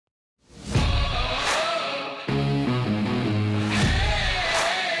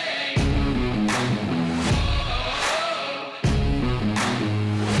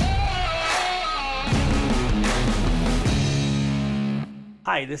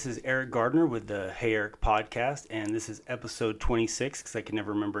Hi, this is Eric Gardner with the Hey Eric podcast, and this is episode 26 because I can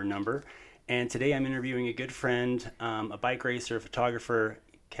never remember a number. And today I'm interviewing a good friend, a bike racer, photographer,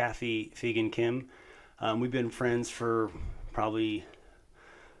 Cathy, Fegan, Kim. We've been friends for probably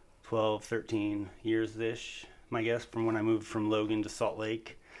 12, 13 years-ish, my guess, from when I moved from Logan to Salt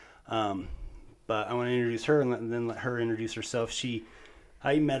Lake. But I want to introduce her and then let her introduce herself.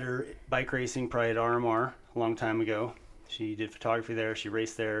 I met her bike racing probably at RMR a long time ago. She did photography there, she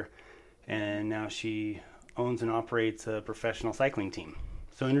raced there, and now she owns and operates a professional cycling team.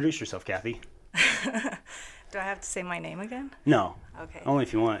 So introduce yourself, Cathy. Do I have to say my name again? No. Okay. Only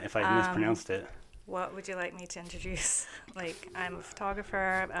if you want, if I mispronounced it. What would you like me to introduce? I'm a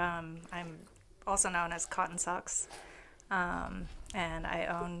photographer. I'm also known as Cotton Socks. And I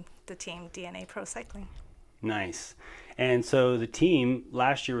own the team DNA Pro Cycling. Nice. And so the team,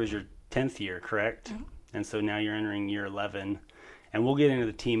 last year was your 10th year, correct? Mm-hmm. And so now you're entering year 11. And we'll get into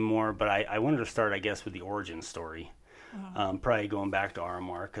the team more, but I wanted to start, I guess, with the origin story. Mm-hmm. Probably going back to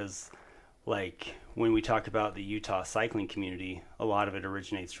RMR, because when we talk about the Utah cycling community, a lot of it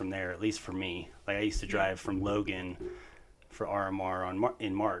originates from there, at least for me. I used to drive from Logan for RMR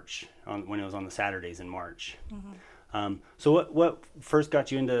in March, when it was on the Saturdays in March. Mm-hmm. So what first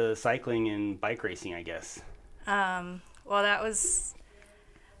got you into cycling and bike racing, I guess? Well, that was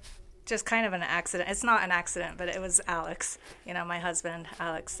just kind of an accident. It's not an accident, but it was Alex, my husband,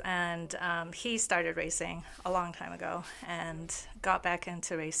 Alex. And he started racing a long time ago and got back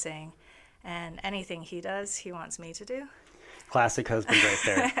into racing. And anything he does, he wants me to do. Classic husband right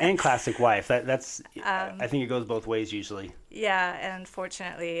there. And classic wife. That's I think it goes both ways usually. Yeah, and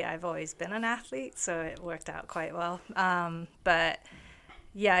fortunately I've always been an athlete, so it worked out quite well. But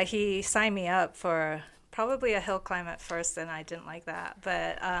yeah, he signed me up for probably a hill climb at first, and I didn't like that.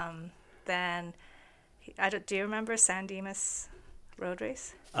 But then, do you remember San Dimas road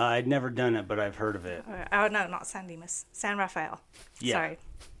race? I'd never done it, but I've heard of it. Oh, no, not San Dimas. San Rafael. Yeah.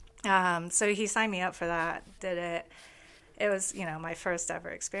 Sorry. So he signed me up for that, did it. It was, my first ever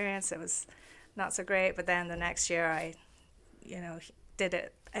experience. It was not so great, but then the next year I, did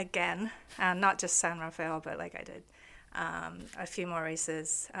it again. Not just San Rafael, but I did a few more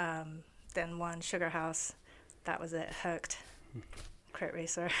races. Then one Sugar House. That was it. Hooked. Crit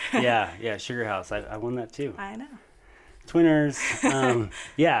racer. yeah, Sugar House. I won that too. I know. Twinners.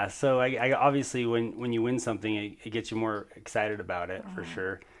 Yeah, so I obviously when you win something, it gets you more excited about it for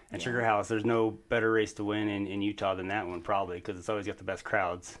sure. And Sugar House, there's no better race to win in Utah than that one, probably, because it's always got the best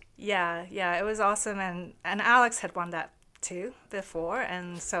crowds. Yeah, it was awesome. And Alex had won that too before,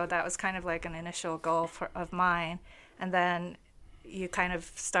 and so that was kind of like an initial goal of mine. And then you kind of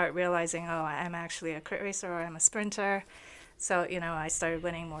start realizing, oh, I'm actually a crit racer or I'm a sprinter. So, I started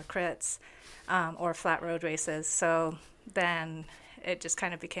winning more crits or flat road races. So then it just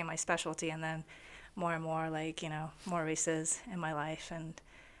kind of became my specialty, and then more and more, more races in my life, and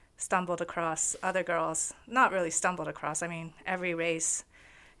stumbled across other girls. Not really stumbled across. I mean, every race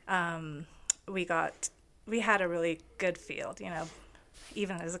we had a really good field,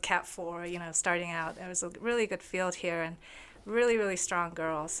 even as a Cat 4, starting out. There was a really good field here and really, really strong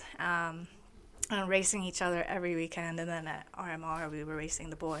girls. And racing each other every weekend. And then at RMR, we were racing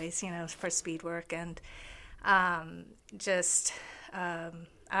the boys, for speed work. And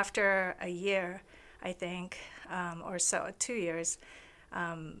after a year, I think, or so, 2 years,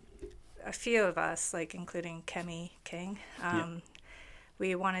 a few of us, including Kemi King,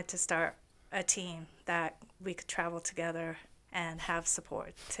 we wanted to start a team that we could travel together and have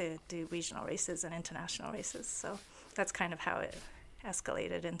support to do regional races and international races. So that's kind of how it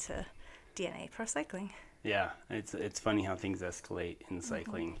escalated into DNA Pro Cycling. Yeah, it's funny how things escalate in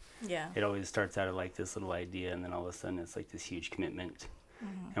cycling. Mm-hmm. Yeah. It always starts out of this little idea, and then all of a sudden it's this huge commitment.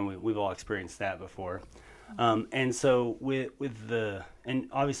 Mm-hmm. And we've all experienced that before. And so and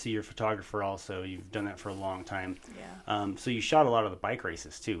obviously you're a photographer also, you've done that for a long time. Yeah. So you shot a lot of the bike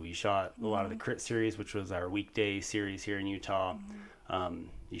races too. You shot a lot of the Crit Series, which was our weekday series here in Utah. Mm-hmm.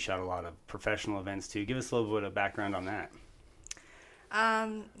 You shot a lot of professional events too. Give us a little bit of background on that.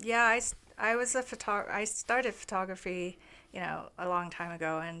 Yeah, I was I started photography, a long time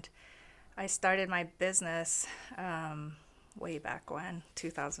ago, and I started my business way back when,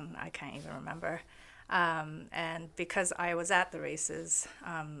 2000, I can't even remember. And because I was at the races,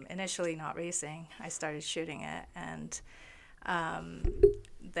 initially not racing, I started shooting it. And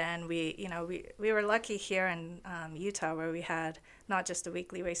then we were lucky here in Utah, where we had not just the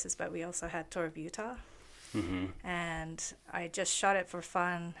weekly races, but we also had Tour of Utah. Mm-hmm. And I just shot it for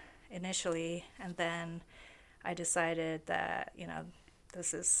fun initially, and then I decided that,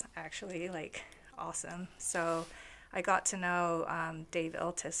 this is actually awesome. So I got to know Dave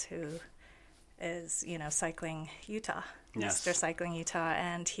Iltis, who is, Cycling Utah, Yes. Mr. Cycling Utah,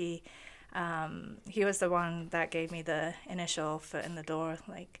 and he was the one that gave me the initial foot in the door,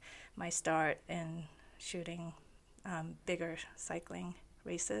 like my start in shooting bigger cycling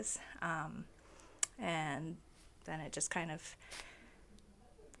races, and then it just kind of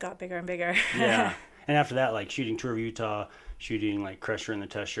got bigger and bigger. Yeah. And after that, like shooting Tour of Utah, shooting like Crusher and the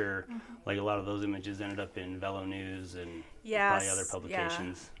Tusher, like a lot of those images ended up in Velo News and probably other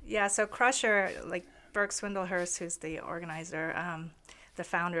publications. Yeah, so Crusher, like Burke Swindlehurst, who's the organizer, the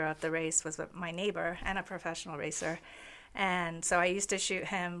founder of the race, was my neighbor and a professional racer. And so I used to shoot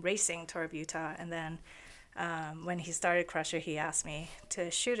him racing Tour of Utah. And then when he started Crusher, he asked me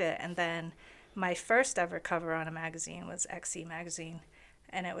to shoot it. And then my first ever cover on a magazine was XC Magazine.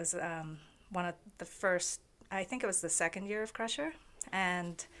 And it was one of the first, I think it was the second year of Crusher.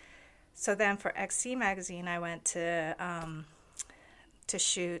 And so then for XC Magazine, I went to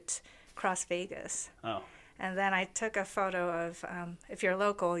shoot Cross Vegas. Oh. And then I took a photo of, if you're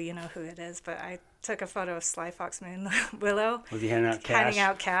local, you know who it is, but I took a photo of Sly Fox Moon Willow. Was he handing out cash? Handing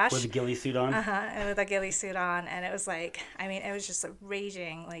out cash. With a ghillie suit on? And with a ghillie suit on. And it was like, I mean, it was just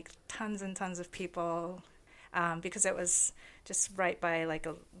raging, like tons and tons of people, because it was just right by like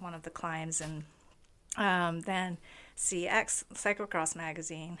one of the climbs. And then CX, Cyclocross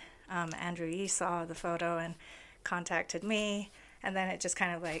Magazine, Andrew Yee saw the photo and contacted me. And then it just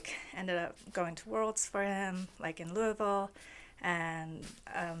kind of like ended up going to Worlds for him, like in Louisville. And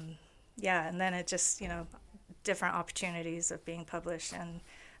and then it just, different opportunities of being published and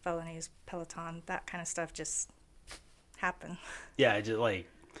Velo News, Peloton, that kind of stuff just happened. Yeah, it just like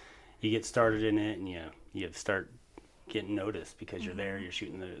you get started in it and you start getting noticed because you're there, you're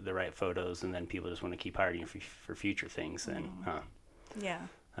shooting the right photos, and then people just want to keep hiring you for future things. And Yeah.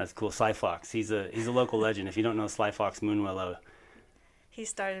 That's cool. Sly Fox, he's a local legend. If you don't know Sly Fox Moonwillow, he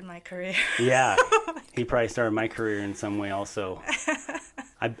started my career. Yeah, he probably started my career in some way also.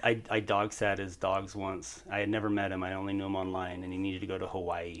 I dog sat his dogs once. I had never met him. I only knew him online, and he needed to go to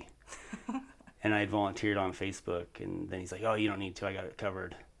Hawaii. And I had volunteered on Facebook, and then he's like, oh, you don't need to. I got it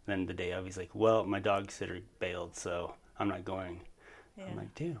covered. Then the day of, he's like, well, my dog sitter bailed, so I'm not going. Yeah. I'm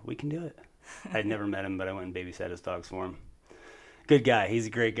like, dude, we can do it. I had never met him, but I went and babysat his dogs for him. Good guy. He's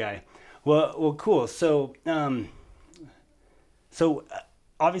a great guy. Well, cool. So,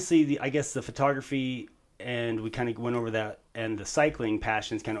 obviously, I guess the photography, and we kind of went over that, and the cycling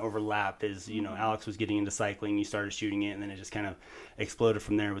passions kind of overlapped as, Alex was getting into cycling, you started shooting it, and then it just kind of exploded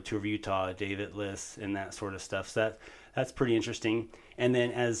from there with Tour of Utah, David Liss, and that sort of stuff. So that's pretty interesting. And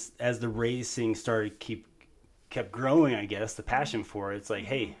then as the racing kept growing, I guess, the passion for it, it's like,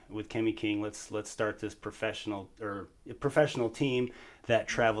 hey, with Kemi King, let's start this professional team that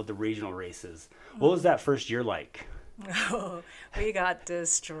traveled the regional races. What was that first year like? Oh, we got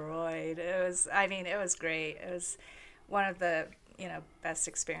destroyed. It was great. It was one of the, best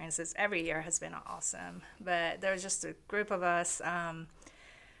experiences. Every year has been awesome. But there was just a group of us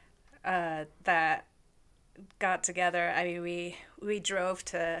that got together. I mean, we drove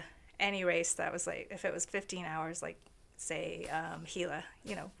to any race that was like, if it was 15 hours, like say Gila,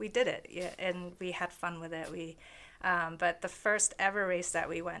 we did it. Yeah, and we had fun with it. But the first ever race that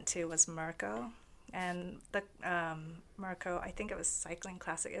we went to was Mirko. And the Mirko, I think it was Cycling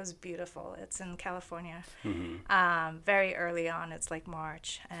Classic. It was beautiful. It's in California. Mm-hmm. Very early on, it's like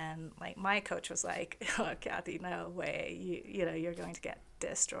March, and like my coach was like, "Oh, Cathy, no way! You're going to get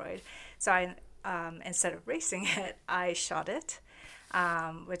destroyed." So I, instead of racing it, I shot it,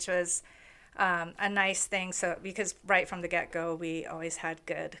 which was a nice thing. So because right from the get-go, we always had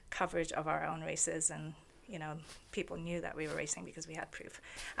good coverage of our own races, and people knew that we were racing because we had proof.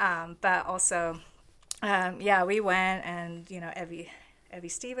 But also. We went, and Evie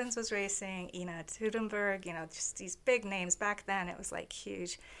Stevens was racing, Ina Tudenberg, just these big names. Back then it was like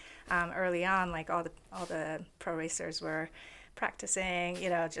huge. Early on, like all the pro racers were practicing,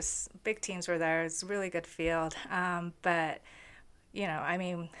 just big teams were there. It's a really good field. But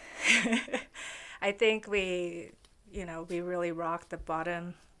I think we really rocked the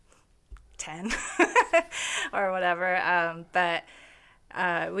bottom 10 or whatever. But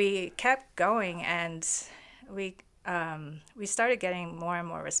we kept going, and we started getting more and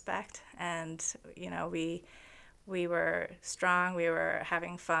more respect, and we were strong, we were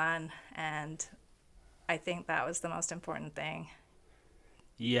having fun, and I think that was the most important thing.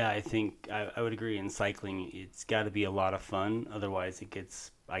 Yeah, I think I would agree. In cycling, it's got to be a lot of fun, otherwise it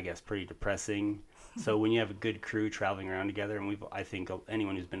gets, I guess, pretty depressing. So when you have a good crew traveling around together, and I think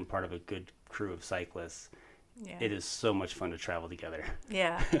anyone who's been part of a good crew of cyclists, Yeah. it is so much fun to travel together.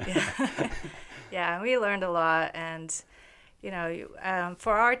 Yeah. Yeah. Yeah. And we learned a lot. And,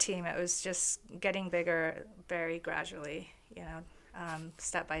 for our team, it was just getting bigger very gradually,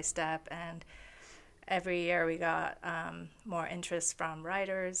 step by step. And every year we got more interest from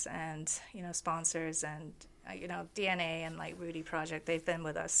riders and, sponsors and, DNA and like Rudy Project. They've been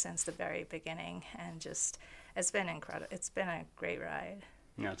with us since the very beginning, and just, it's been incredible. It's been a great ride.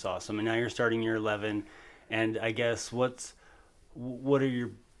 That's awesome. And now you're starting year 11. And I guess what are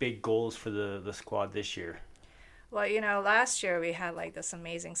your big goals for the squad this year? Well, last year we had like this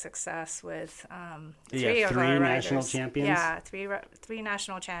amazing success with three of our national riders. champions. Yeah, three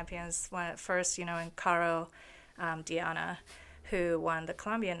national champions. One first, in Caro Diana, who won the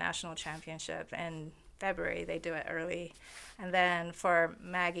Colombian National Championship in February. They do it early. And then for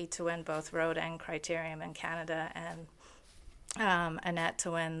Maggie to win both road and criterium in Canada, and Annette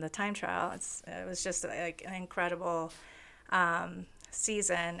to win the time trial. It was just like an incredible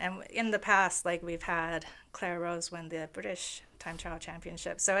season. And in the past, like, we've had Claire Rose win the British time trial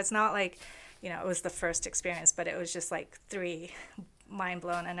championship. So it's not like, it was the first experience, but it was just like three, mind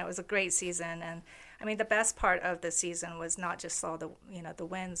blown. And it was a great season. And I mean, the best part of the season was not just all the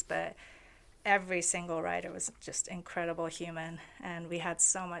wins, but every single rider was just incredible human, and we had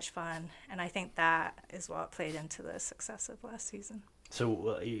so much fun. And I think that is what played into the success of last season. So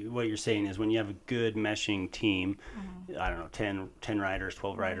what you're saying is, when you have a good meshing team, I don't know, 10 riders,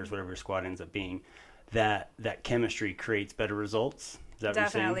 12 riders, whatever your squad ends up being, that chemistry creates better results? Is that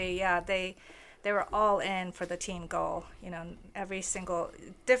Definitely, what you're saying? yeah. They were all in for the team goal. Every single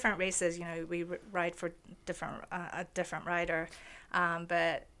different races, we ride for a different rider,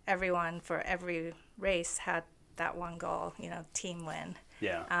 but everyone for every race had that one goal, team win.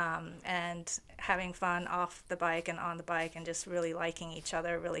 Yeah. And having fun off the bike and on the bike, and just really liking each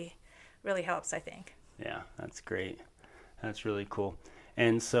other really, really helps, I think. Yeah, that's great. That's really cool.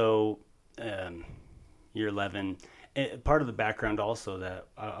 And so, year 11, part of the background also that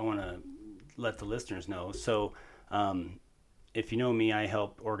I want to let the listeners know. So, if you know me, I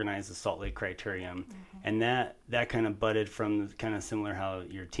helped organize the Salt Lake Criterium, and that kind of budded from kind of similar how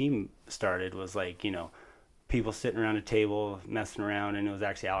your team started, was like, people sitting around a table messing around, and it was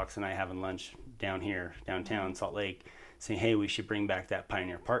actually Alex and I having lunch downtown Salt Lake, saying, hey, we should bring back that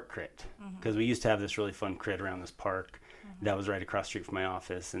Pioneer Park crit, because we used to have this really fun crit around this park that was right across the street from my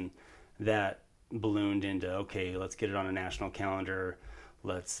office, and that ballooned into, okay, let's get it on a national calendar.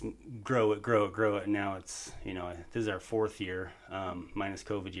 Let's grow it. And now it's, this is our 4th year, minus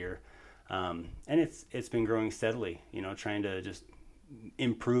COVID year. And it's been growing steadily, trying to just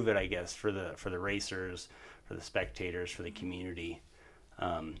improve it, I guess, for the racers, for the spectators, for the community.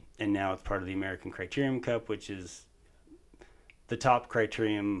 And now it's part of the American Criterium Cup, which is the top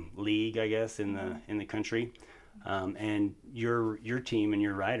criterium league, I guess, in the country. And your team and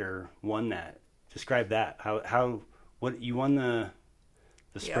your rider won that. Describe that. What you won the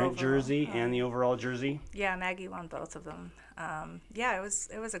sprint jersey and the overall jersey? Yeah, Maggie won both of them. It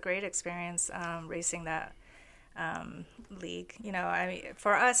was a great experience racing that league. I mean,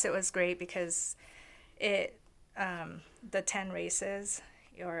 for us it was great because it the 10 races,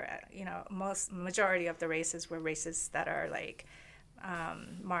 or majority of the races were races that are like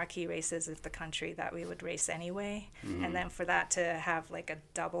marquee races of the country that we would race anyway. And then for that to have like a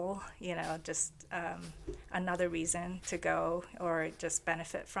double, just another reason to go or just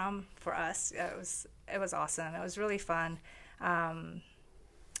benefit from, for us, it was awesome. It was really fun. And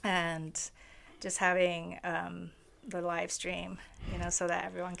just having the live stream, so that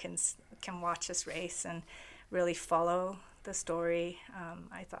everyone can watch this race and really follow the story.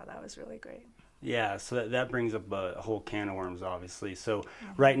 I thought that was really great. Yeah, so that brings up a whole can of worms, obviously. So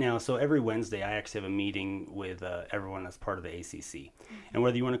right now, every Wednesday, I actually have a meeting with everyone that's part of the ACC. And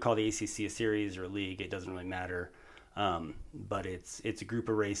whether you want to call the ACC a series or a league, it doesn't really matter. But it's a group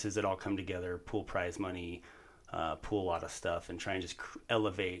of races that all come together, pool prize money, pool a lot of stuff, and try and just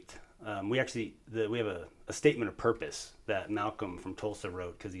elevate. We have a statement of purpose that Malcolm from Tulsa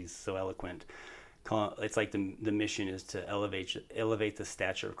wrote, because he's so eloquent. It's like the mission is to elevate the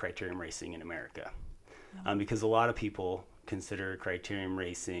stature of criterium racing in America, because a lot of people consider criterium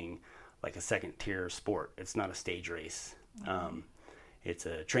racing like a second tier sport. It's not a stage race. It's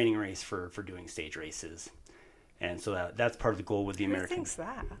a training race for doing stage races, and so that's part of the goal with the American. Who thinks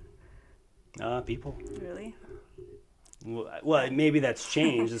that? People. Really? Well, maybe that's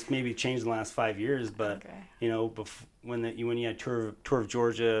changed. It's maybe changed in the last 5 years, but okay. When you had tour of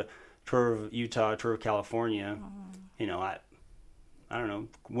Georgia, tour of Utah, tour of California, I don't know.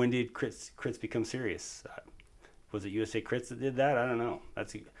 When did crits become serious? Was it USA Crits that did that? I don't know.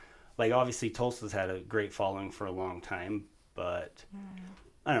 like obviously Tulsa's had a great following for a long time, but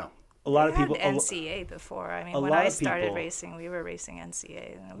I don't know. A lot of people. Had NCA before. I mean, a when lot I of started people- racing, we were racing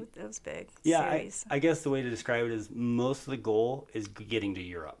NCA, and it was big Yeah, series. I guess the way to describe it is most of the goal is getting to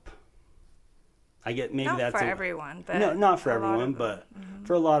Europe. I get maybe Not that's for everyone, but no, not for a lot everyone, of but them.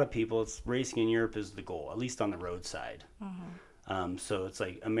 for a lot of people, it's racing in Europe is the goal, at least on the road side. Mm-hmm. So it's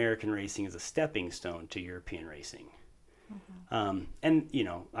like American racing is a stepping stone to European racing. And you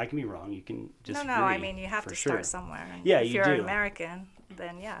know, I can be wrong. You can disagree. No, I mean, you have to sure. start somewhere. And Yeah, if you you're do. American,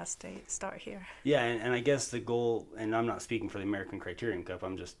 then yeah, start here. Yeah, and I guess the goal, and I'm not speaking for the American Criterium Cup,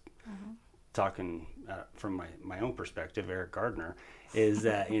 I'm just talking from my own perspective, Eric Gardner, is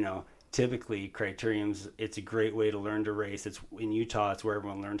that, you know, typically Criteriums, it's a great way to learn to race. It's in Utah, it's where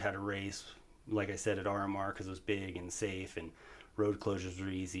everyone learned how to race, like I said, at RMR, because it was big and safe and road closures were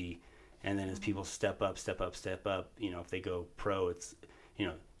easy. And then as people step up, you know, if they go pro, it's, you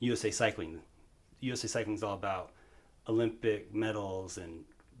know, USA Cycling is all about Olympic medals and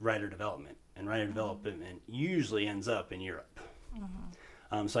rider development. And rider development usually ends up in Europe.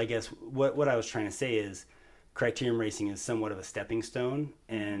 So I guess what I was trying to say is criterium racing is somewhat of a stepping stone.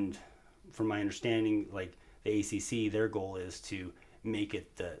 And from my understanding, like the ACC, their goal is to make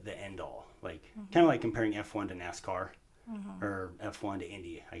it the end all. Like kind of like comparing F1 to NASCAR. Or F1 to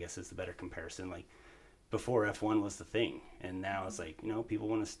Indy, I guess is the better comparison. Like before F1 was the thing, and now it's like, you know, people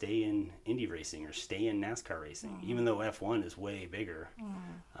want to stay in Indy racing or stay in NASCAR racing, even though F1 is way bigger.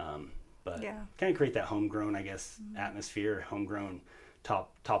 But kind of create that homegrown, I guess, atmosphere, homegrown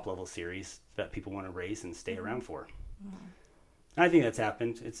top level series that people want to race and stay around for. I think that's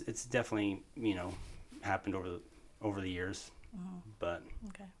happened. It's definitely, you know, happened over the years. But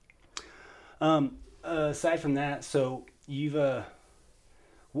aside from that, so you've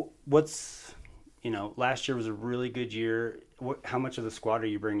what's, you know, last year was a really good year. How much of the squad are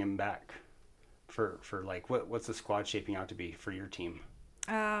you bringing back for like what's the squad shaping out to be for your team?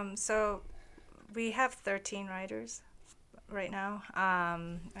 So we have 13 riders right now,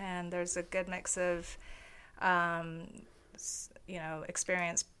 and there's a good mix of you know,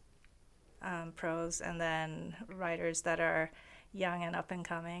 experienced pros and then riders that are young and up and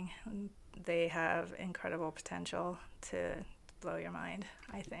coming. They have incredible potential to blow your mind,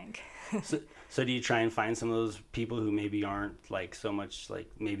 I think. So do you try and find some of those people who maybe aren't like so much, like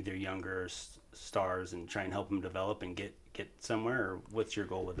maybe they're younger stars, and try and help them develop and get somewhere, or what's your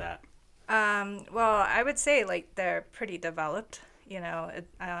goal with that? Well, I would say like they're pretty developed. You know,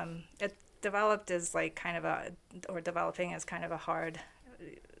 it developed is like kind of or developing is kind of a hard.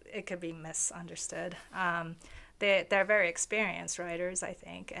 It could be misunderstood. They're very experienced riders, I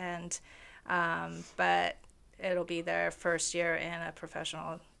think, and but it'll be their first year in a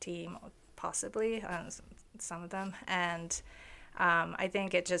professional team, possibly, some of them, and I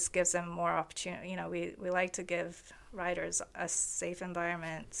think it just gives them more opportunity. You know, we like to give riders a safe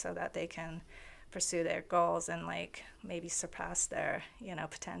environment so that they can pursue their goals and like maybe surpass their, you know,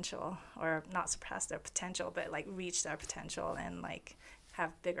 potential, or not surpass their potential, but like reach their potential and like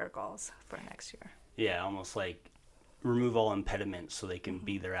have bigger goals for next year. Yeah, almost like remove all impediments so they can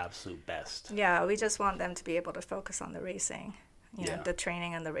be their absolute best. Yeah, we just want them to be able to focus on the racing, you know, the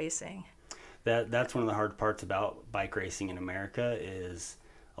training and the racing. That's one of the hard parts about bike racing in America is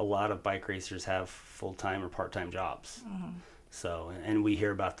a lot of bike racers have full-time or part-time jobs. So, and we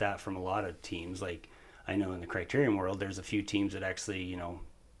hear about that from a lot of teams. Like I know in the criterium world, there's a few teams that actually, you know,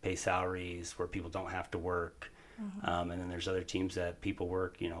 pay salaries where people don't have to work. And then there's other teams that people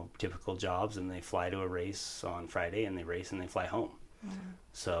work, you know, typical jobs, and they fly to a race on Friday and they race and they fly home.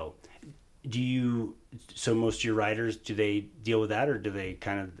 So so most of your riders, do they deal with that, or do they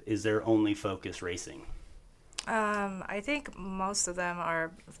is their only focus racing? I think most of them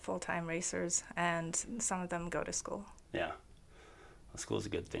are full-time racers, and some of them go to school. Yeah. Well, school's a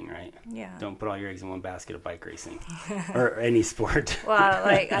good thing, right? Yeah. Don't put all your eggs in one basket of bike racing or any sport. Well,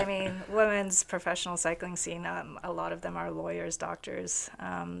 like, I mean, women's professional cycling scene, a lot of them are lawyers, doctors,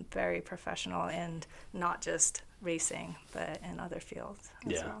 very professional, and not just racing, but in other fields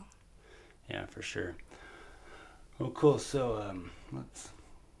as well. Yeah, for sure. Well, cool. So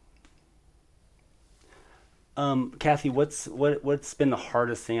Cathy, what's been the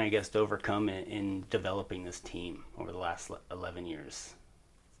hardest thing, I guess, to overcome in developing this team over the last 11 years?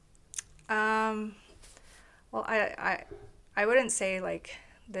 Well, I wouldn't say like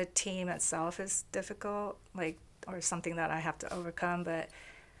the team itself is difficult, like, or something that I have to overcome, but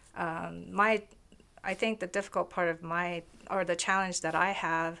I think the difficult part of the challenge that I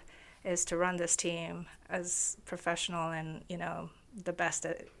have is to run this team as professional and, you know, the best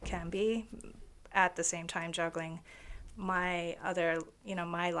it can be, at the same time juggling my other,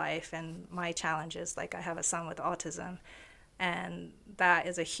 my life and my challenges. Like I have a son with autism, and that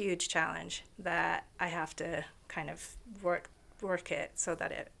is a huge challenge that I have to kind of work it so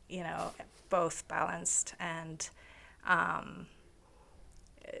that it, both balanced. And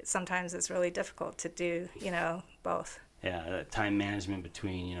sometimes it's really difficult to do, both. Yeah, time management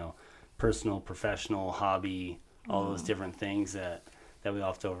between, personal, professional, hobby, all those different things that we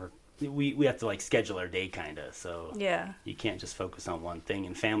have to we have to like schedule our day kind of. So Yeah. you can't just focus on one thing.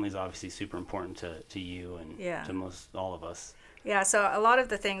 And family is obviously super important to you and to most all of us. Yeah, so a lot of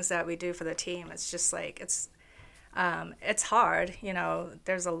the things that we do for the team, it's just like it's hard.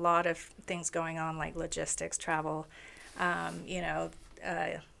 There's a lot of things going on, like logistics, travel,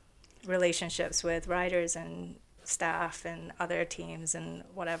 relationships with riders and staff and other teams and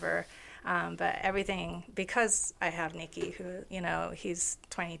whatever. But everything, because I have Nikki, who, he's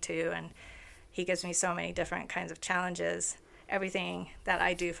 22 and he gives me so many different kinds of challenges. Everything that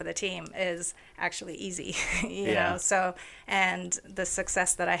I do for the team is actually easy, you know. So, and the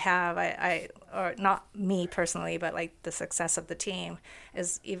success that I have, or not me personally, but like the success of the team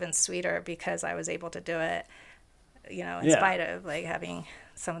is even sweeter because I was able to do it, in spite of like having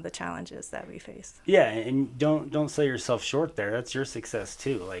some of the challenges that we face. Yeah, and don't sell yourself short there. That's your success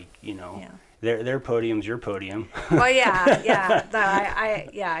too. Like, their podium's your podium. Well, yeah.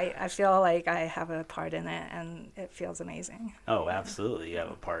 I feel like I have a part in it, and it feels amazing. Oh, absolutely. You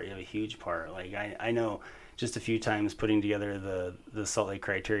have a part. You have a huge part. Like I know just a few times putting together the Salt Lake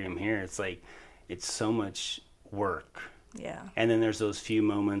Criterium here, it's like it's so much work. Yeah. And then there's those few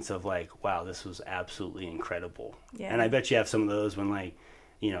moments of like, wow, this was absolutely incredible. Yeah. And I bet you have some of those when like,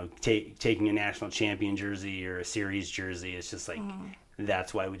 taking a national champion jersey or a series jersey, it's just like,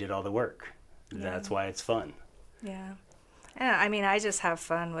 that's why we did all the work. That's why it's fun. Yeah. And I mean, I just have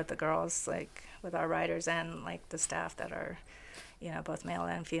fun with the girls, like with our riders and like the staff that are, both male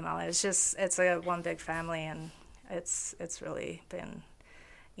and female. It's a one big family, and it's really been,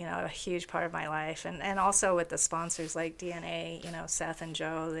 a huge part of my life. And also with the sponsors like DNA, Seth and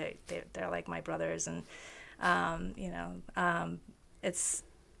Joe, they're like my brothers, and,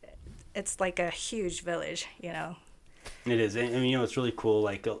 it's like a huge village, It is. And it's really cool.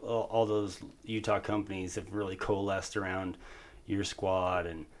 Like all those Utah companies have really coalesced around your squad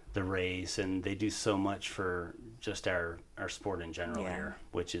and the race, and they do so much for just our sport in general here,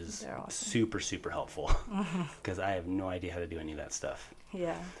 which is awesome. Super, super helpful because I have no idea how to do any of that stuff.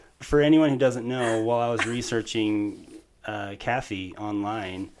 Yeah. For anyone who doesn't know, while I was researching Cathy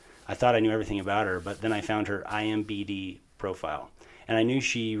online, I thought I knew everything about her, but then I found her IMBD profile. And I knew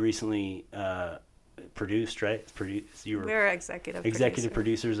she recently produced, right? We're executive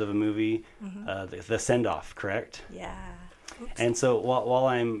producers of a movie, The Send-Off, correct? Yeah. Oops. And so while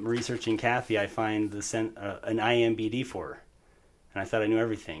I'm researching Cathy, I find an IMBD for her. And I thought I knew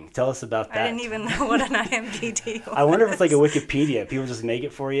everything. Tell us about that. I didn't even know what an IMBD was. I wonder if it's like a Wikipedia. People just make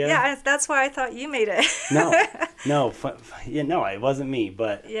it for you. Yeah, that's why I thought you made it. No, it wasn't me.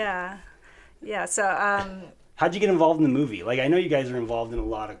 But yeah. So how'd you get involved in the movie? Like, I know you guys are involved in a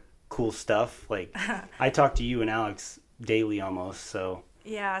lot of cool stuff. Like, I talk to you and Alex daily almost. So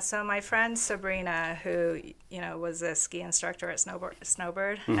yeah. So my friend Sabrina, who was a ski instructor at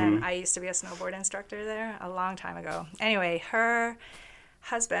Snowbird, and I used to be a snowboard instructor there a long time ago. Anyway, her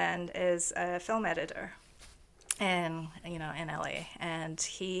husband is a film editor in LA, and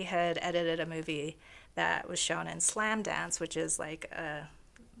he had edited a movie that was shown in Slam Dance, which is like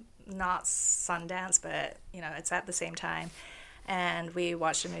not Sundance, but it's at the same time. And we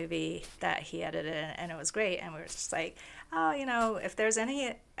watched a movie that he edited, and it was great. And we were just like, oh, if there's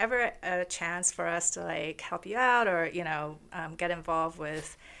ever a chance for us to like help you out or get involved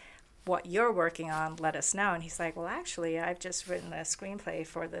with what you're working on, let us know. And he's like, well, actually, I've just written a screenplay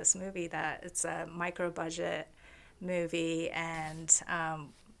for this movie that it's a micro budget movie, and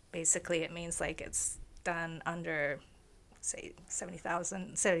basically it means like it's done under say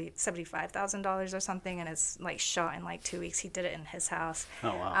 $75,000 or something, and it's like shot in like 2 weeks. He did it in his house. Oh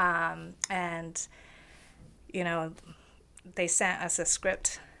wow. And they sent us a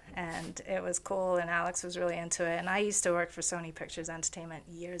script, and it was cool, and Alex was really into it. And I used to work for Sony Pictures Entertainment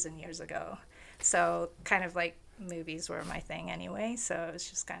years and years ago, so kind of like movies were my thing anyway, so it was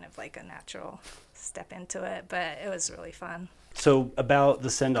just kind of like a natural step into it, but it was really fun. So about the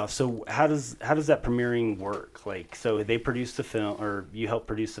send-off, so how does that premiering work? Like, so they produce the film, or you help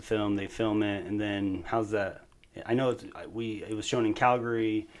produce the film, they film it, and then how's that? I know it was shown in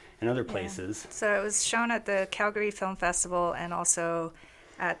Calgary and other places. Yeah. So it was shown at the Calgary Film Festival and also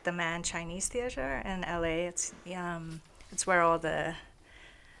at the Man Chinese Theater in LA. It's where all the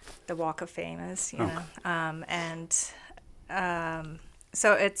the Walk of Fame is, you know.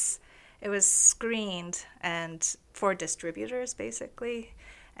 So it was screened and for distributors basically,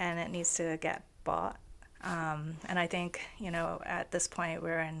 and it needs to get bought. And I think, you know, at this point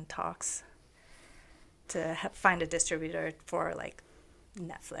we're in talks to find a distributor for like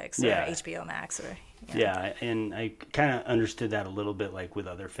Netflix or HBO Max or. You know. Yeah, and I kind of understood that a little bit, like with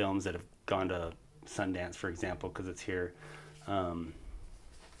other films that have gone to Sundance, for example, because it's here. Sorry.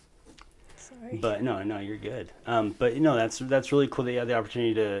 But no, you're good. But you know, that's really cool that you had the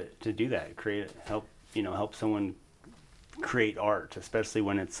opportunity to do that, help someone create art, especially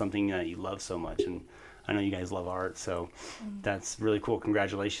when it's something that you love so much. And I know you guys love art, so that's really cool.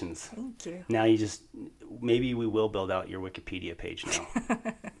 Congratulations. Thank you. Now maybe we will build out your Wikipedia page now.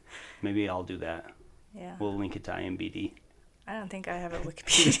 Maybe I'll do that. Yeah. We'll link it to IMDb. I don't think I have a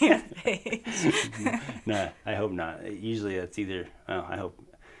Wikipedia page. No, I hope not. Usually that's either, I hope,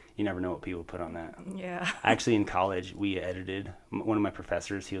 you never know what people put on that. Yeah. Actually, in college, we edited, one of my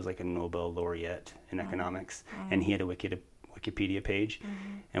professors, he was like a Nobel laureate in economics, and he had a Wikipedia page,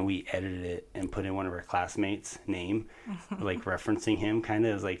 and we edited it and put in one of our classmates' name, like referencing him kind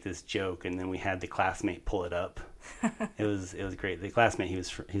of as like this joke, and then we had the classmate pull it up. It was great. The classmate, he's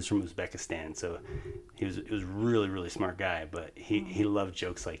from Uzbekistan, so he was really, really smart guy, but he loved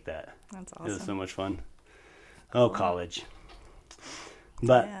jokes like that. That's awesome. It was so much fun. Oh, college.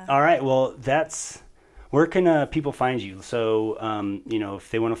 But all right, well, where can people find you? So you know,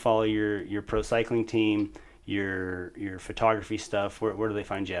 if they want to follow your pro cycling team, your photography stuff, where do they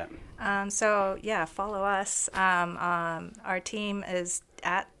find you at? So yeah, follow us. Our team is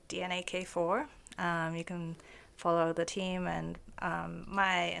at DNAK4. You can follow the team, and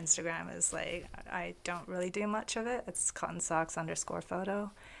my Instagram is like, I don't really do much of it. It's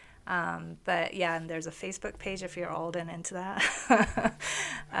cottonsocks_photo. But yeah, and there's a Facebook page if you're old and into that.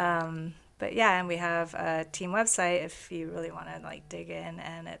 But yeah, and we have a team website if you really want to like dig in,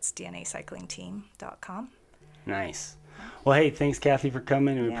 and it's dnacyclingteam.com. Nice. Well, hey, thanks, Cathy, for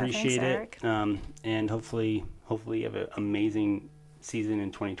coming. We appreciate thanks, it. Eric. And hopefully you have an amazing season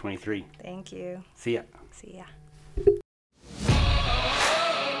in 2023. Thank you. See ya. See ya.